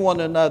 forgiving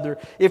one another.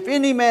 If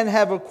any man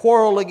have a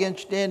quarrel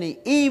against any,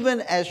 even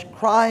as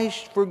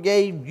Christ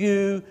forgave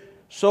you,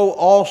 so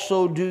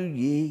also do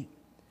ye.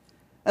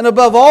 And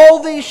above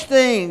all these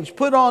things,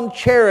 put on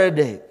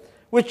charity,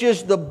 which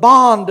is the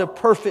bond of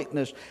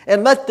perfectness.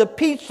 And let the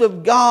peace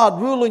of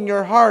God rule in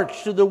your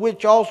hearts, to the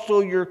which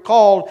also you're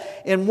called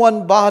in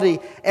one body.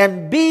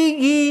 And be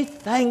ye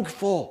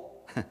thankful.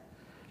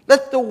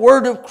 Let the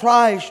word of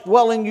Christ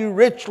dwell in you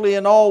richly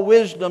in all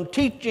wisdom,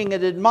 teaching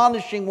and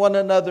admonishing one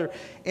another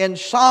in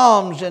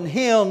psalms and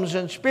hymns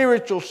and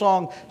spiritual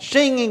songs,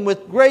 singing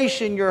with grace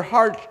in your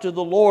hearts to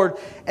the Lord.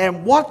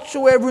 And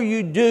whatsoever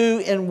you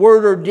do in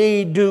word or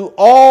deed, do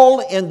all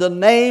in the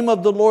name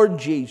of the Lord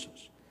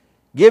Jesus,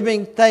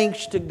 giving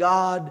thanks to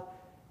God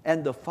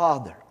and the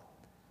Father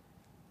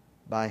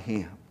by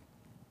Him.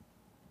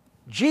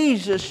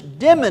 Jesus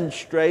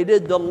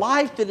demonstrated the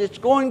life that it's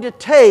going to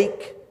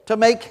take to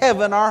make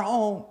heaven our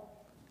home.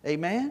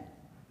 Amen?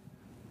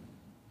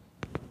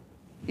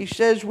 He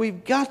says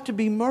we've got to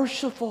be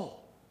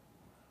merciful.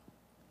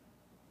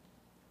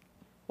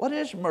 What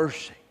is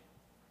mercy?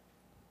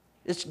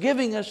 It's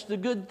giving us the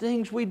good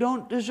things we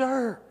don't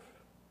deserve.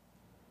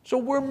 So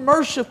we're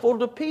merciful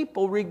to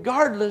people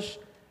regardless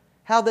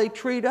how they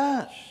treat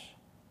us.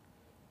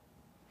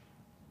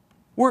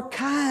 We're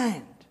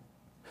kind.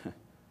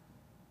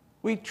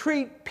 We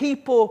treat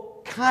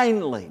people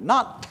kindly,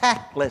 not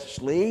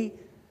tactlessly,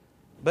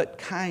 but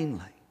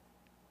kindly.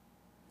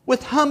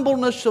 With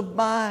humbleness of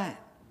mind.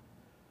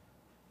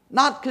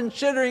 Not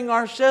considering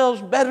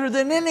ourselves better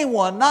than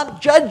anyone,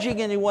 not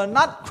judging anyone,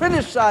 not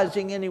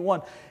criticizing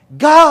anyone.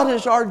 God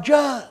is our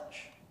judge.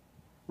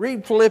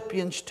 Read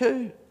Philippians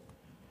 2.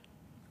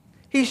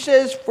 He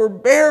says,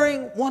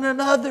 forbearing one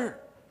another.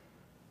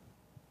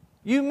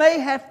 You may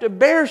have to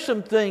bear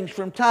some things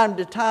from time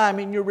to time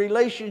in your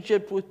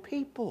relationship with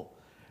people.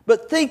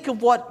 But think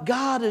of what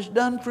God has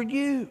done for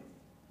you.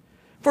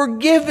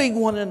 Forgiving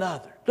one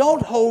another.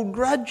 Don't hold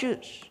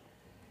grudges.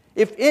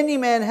 If any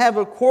man have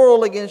a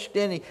quarrel against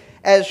any,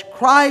 as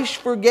Christ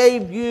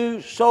forgave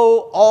you,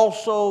 so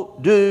also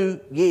do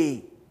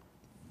ye.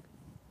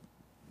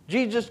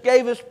 Jesus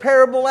gave us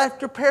parable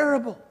after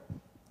parable.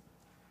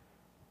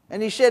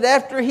 And He said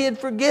after He had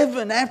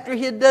forgiven, after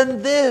He had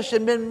done this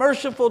and been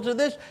merciful to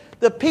this,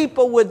 the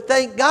people would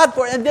thank God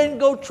for it and then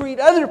go treat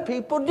other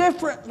people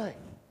differently.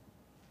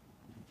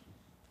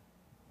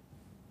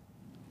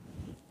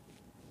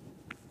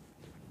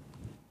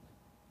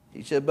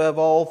 He said, above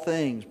all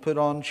things, put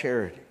on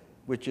charity,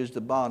 which is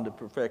the bond of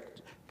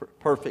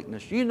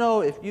perfectness. You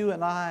know, if you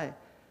and I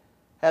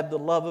have the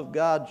love of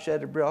God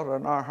shed abroad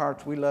on our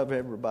hearts, we love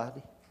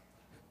everybody.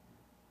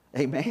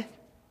 Amen?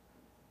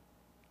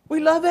 We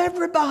love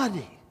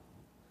everybody.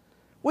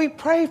 We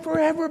pray for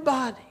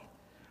everybody.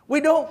 We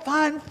don't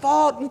find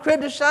fault and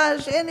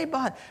criticize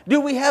anybody.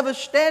 Do we have a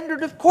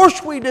standard? Of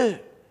course we do.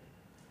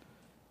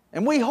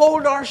 And we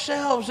hold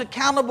ourselves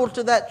accountable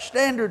to that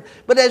standard.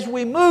 But as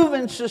we move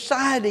in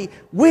society,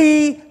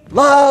 we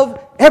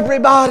love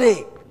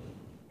everybody.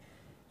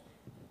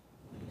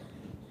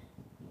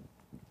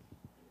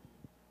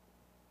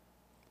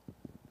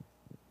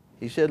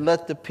 He said,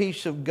 let the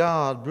peace of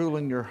God rule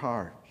in your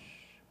hearts.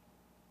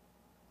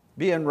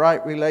 Be in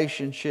right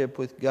relationship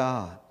with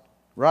God,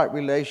 right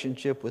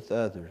relationship with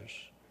others.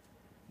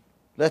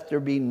 Let there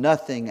be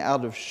nothing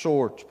out of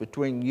sorts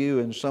between you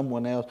and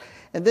someone else.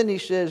 And then he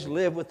says,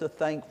 live with a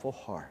thankful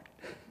heart.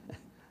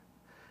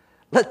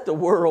 Let the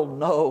world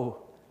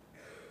know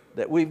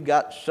that we've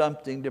got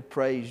something to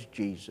praise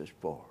Jesus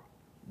for.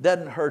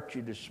 Doesn't hurt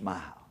you to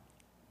smile.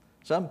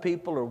 Some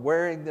people are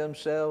wearing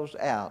themselves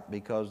out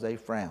because they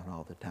frown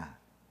all the time.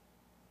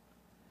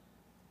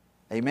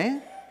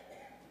 Amen?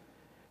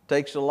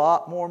 Takes a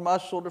lot more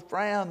muscle to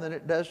frown than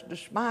it does to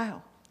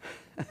smile.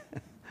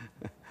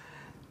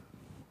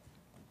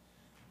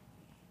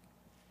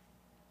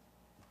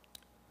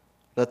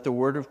 Let the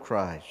word of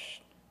Christ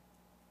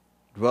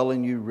dwell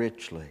in you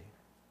richly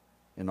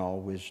in all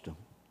wisdom.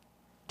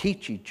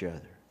 Teach each other.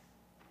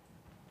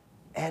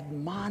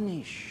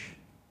 Admonish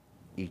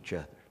each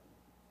other.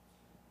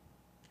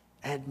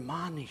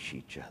 Admonish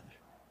each other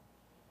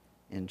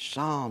in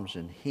psalms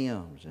and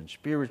hymns and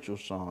spiritual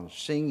songs,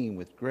 singing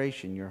with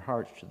grace in your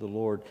hearts to the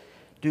Lord.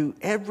 Do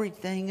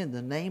everything in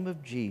the name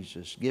of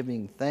Jesus,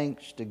 giving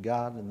thanks to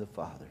God and the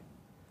Father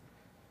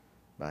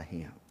by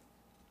Him.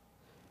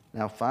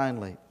 Now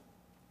finally,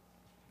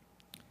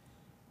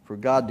 for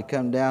God to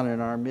come down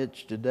in our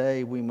midst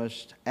today, we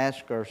must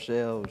ask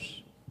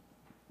ourselves,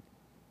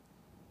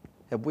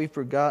 have we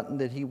forgotten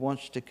that He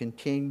wants to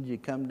continue to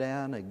come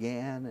down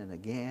again and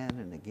again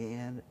and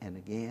again and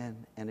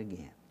again and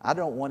again? I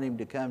don't want Him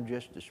to come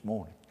just this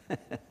morning.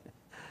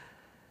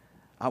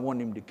 I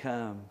want Him to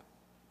come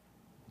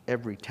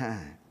every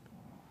time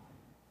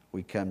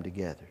we come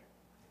together.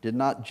 Did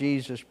not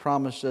Jesus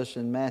promise us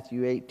in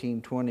Matthew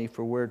 18:20,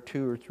 for where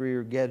 2 or 3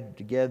 are gathered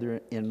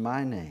together in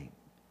my name,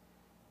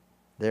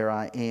 there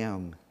I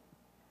am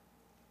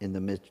in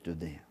the midst of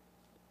them.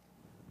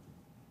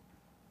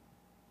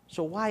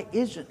 So why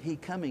isn't He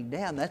coming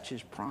down? That's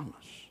His promise.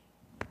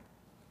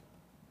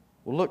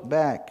 We'll look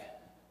back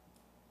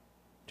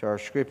to our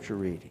scripture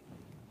reading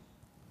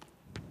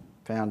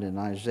found in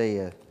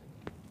Isaiah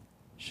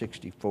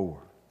 64.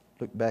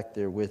 Look back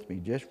there with me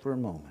just for a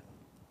moment.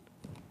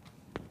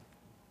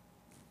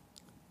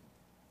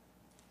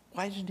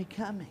 Why isn't He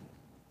coming?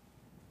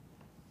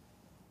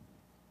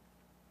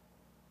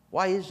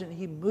 Why isn't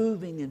He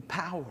moving in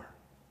power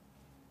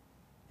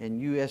in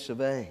U.S.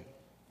 of A?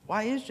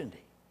 Why isn't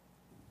He?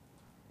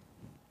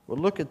 Well,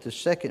 look at the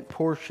second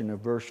portion of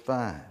verse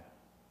 5.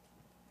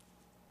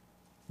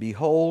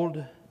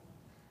 Behold,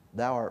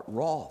 thou art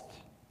wroth,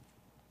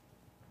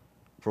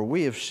 for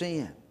we have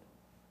sinned.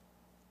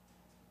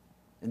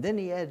 And then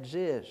he adds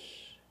this,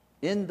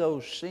 in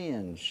those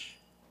sins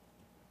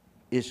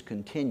is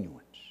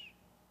continuance.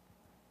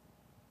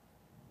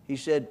 He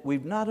said,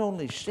 we've not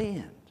only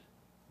sinned,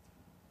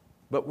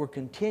 but we're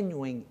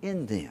continuing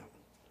in them.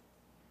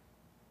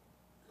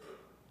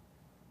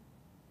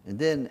 And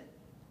then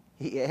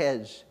he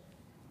adds,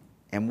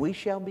 and we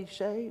shall be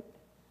saved.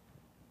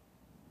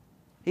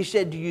 He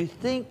said, do you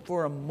think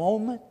for a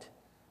moment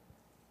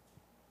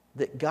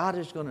that God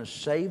is going to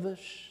save us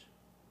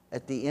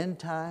at the end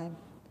time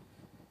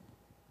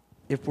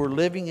if we're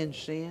living in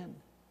sin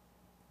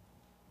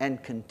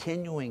and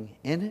continuing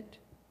in it?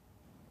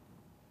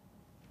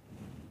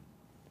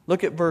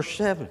 Look at verse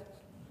 7.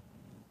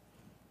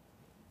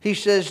 He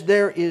says,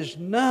 there is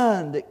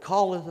none that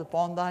calleth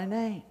upon thy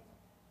name.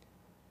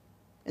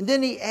 And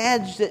then he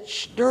adds that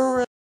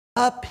stirreth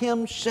up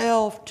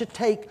himself to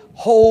take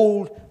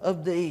hold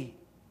of thee.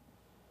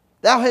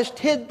 Thou hast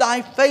hid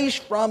thy face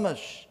from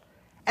us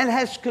and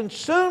hast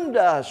consumed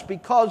us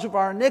because of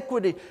our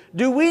iniquity.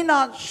 Do we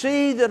not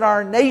see that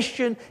our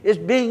nation is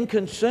being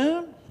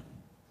consumed?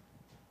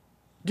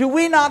 Do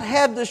we not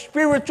have the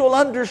spiritual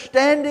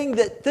understanding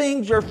that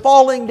things are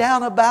falling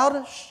down about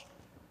us?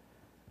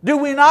 Do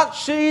we not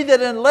see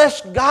that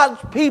unless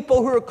God's people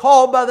who are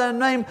called by their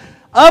name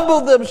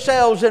humble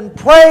themselves and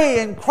pray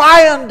and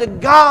cry unto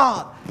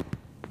God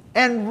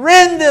and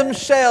rend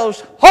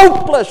themselves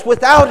hopeless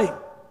without Him,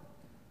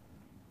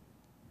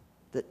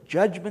 that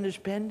judgment is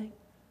pending?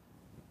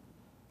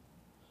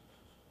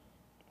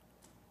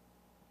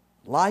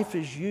 Life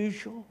as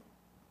usual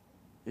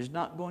is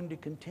not going to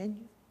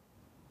continue.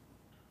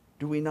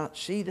 Do we not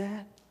see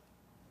that?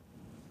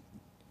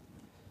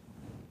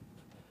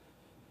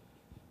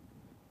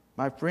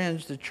 My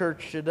friends, the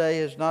church today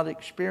has not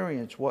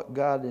experienced what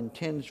God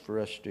intends for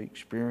us to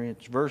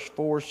experience. Verse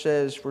 4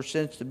 says, "For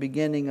since the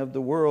beginning of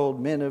the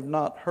world, men have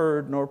not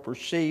heard nor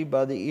perceived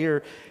by the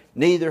ear,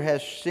 neither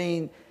hath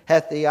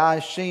the eye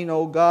seen,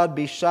 O God,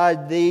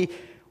 beside thee,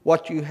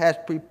 what you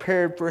hast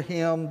prepared for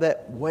him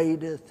that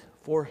waiteth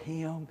for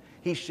him."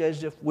 He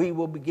says if we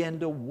will begin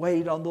to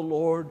wait on the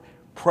Lord,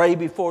 pray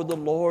before the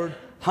Lord,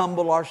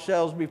 humble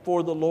ourselves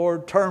before the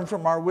Lord, turn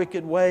from our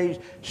wicked ways,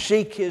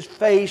 seek His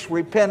face,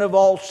 repent of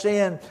all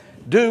sin,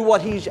 do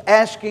what He's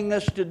asking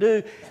us to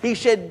do. He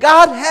said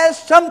God has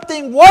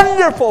something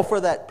wonderful for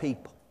that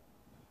people.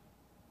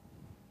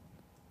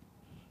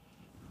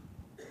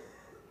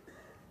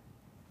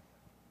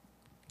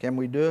 Can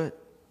we do it?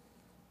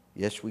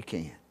 Yes, we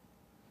can.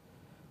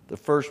 The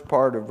first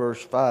part of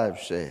verse 5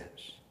 says,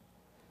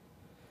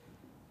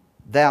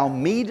 "Thou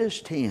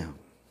meetest him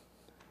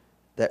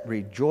that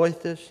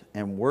rejoiceth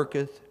and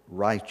worketh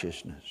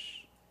righteousness,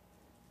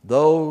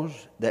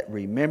 those that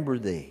remember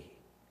thee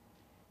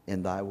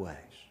in thy ways."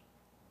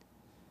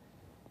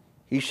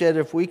 He said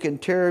if we can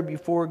tarry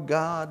before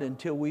God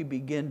until we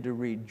begin to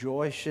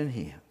rejoice in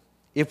Him,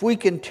 if we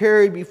can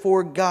tarry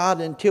before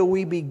God until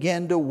we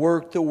begin to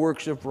work the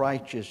works of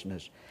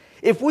righteousness,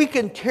 if we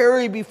can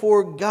tarry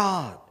before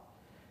God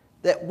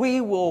that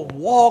we will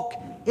walk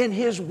in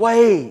His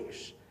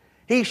ways,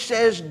 He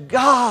says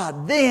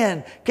God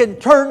then can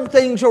turn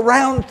things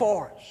around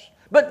for us.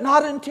 But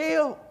not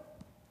until.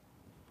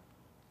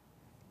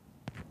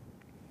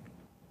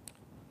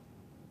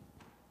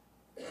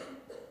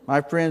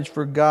 My friends,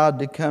 for God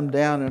to come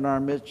down in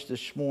our midst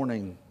this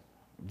morning,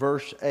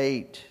 verse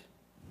 8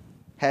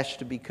 has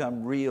to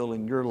become real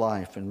in your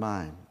life and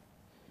mine.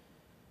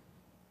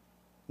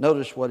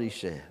 Notice what He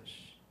says.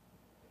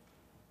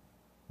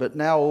 "But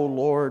now, O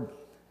Lord,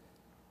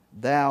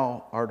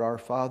 Thou art our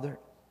Father.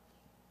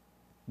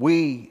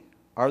 We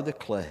are the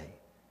clay.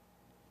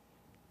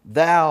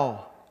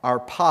 Thou our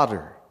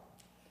potter.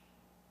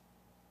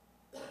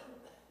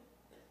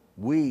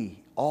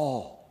 We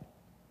all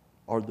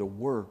are the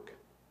work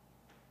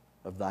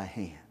of Thy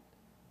hand."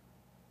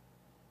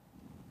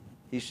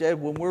 He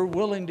said when we're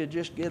willing to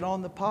just get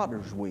on the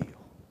potter's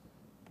wheel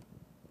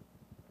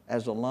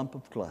as a lump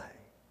of clay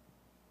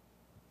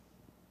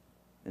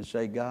and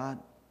say,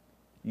 "God,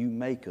 you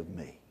make of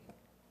me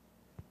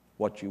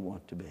what you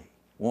want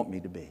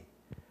me to be.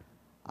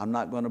 I'm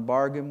not going to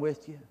bargain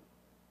with you.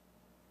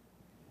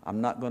 I'm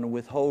not going to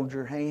withhold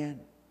your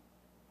hand.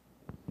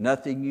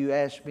 Nothing you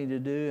ask me to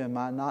do am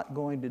I not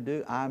going to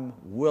do. I'm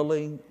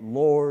willing,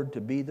 Lord,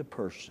 to be the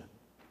person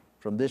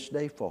from this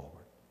day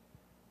forward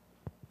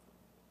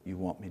you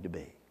want me to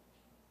be."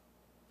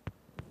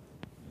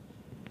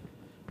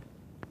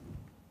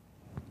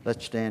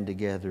 Let's stand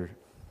together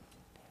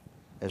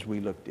as we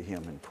look to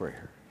Him in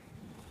prayer.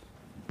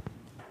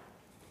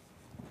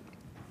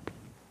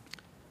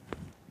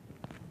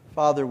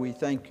 Father, we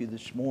thank You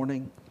this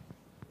morning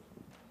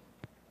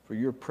for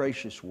Your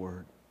precious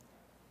word.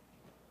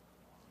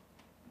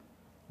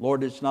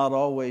 Lord, it's not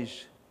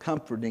always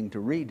comforting to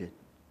read it.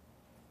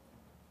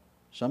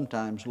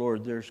 Sometimes,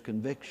 Lord, there's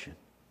conviction.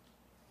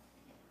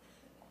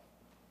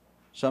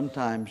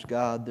 Sometimes,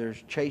 God,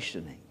 there's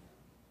chastening.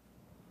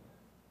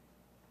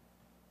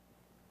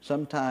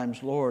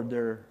 Sometimes, Lord,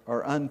 there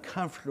are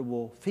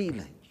uncomfortable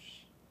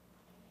feelings.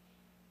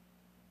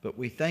 But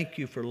we thank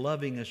You for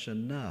loving us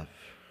enough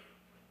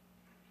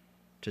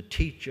to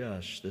teach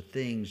us the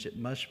things that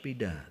must be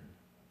done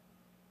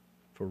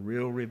for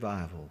real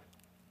revival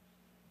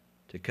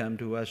to come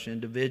to us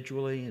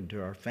individually and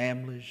to our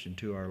families and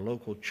to our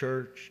local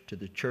church, to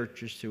the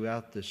churches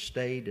throughout the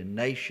state and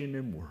nation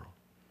and world.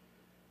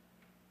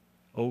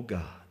 Oh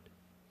God,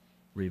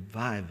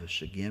 revive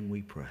us again,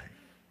 we pray.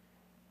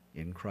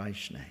 In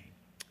Christ's name,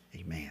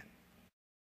 amen.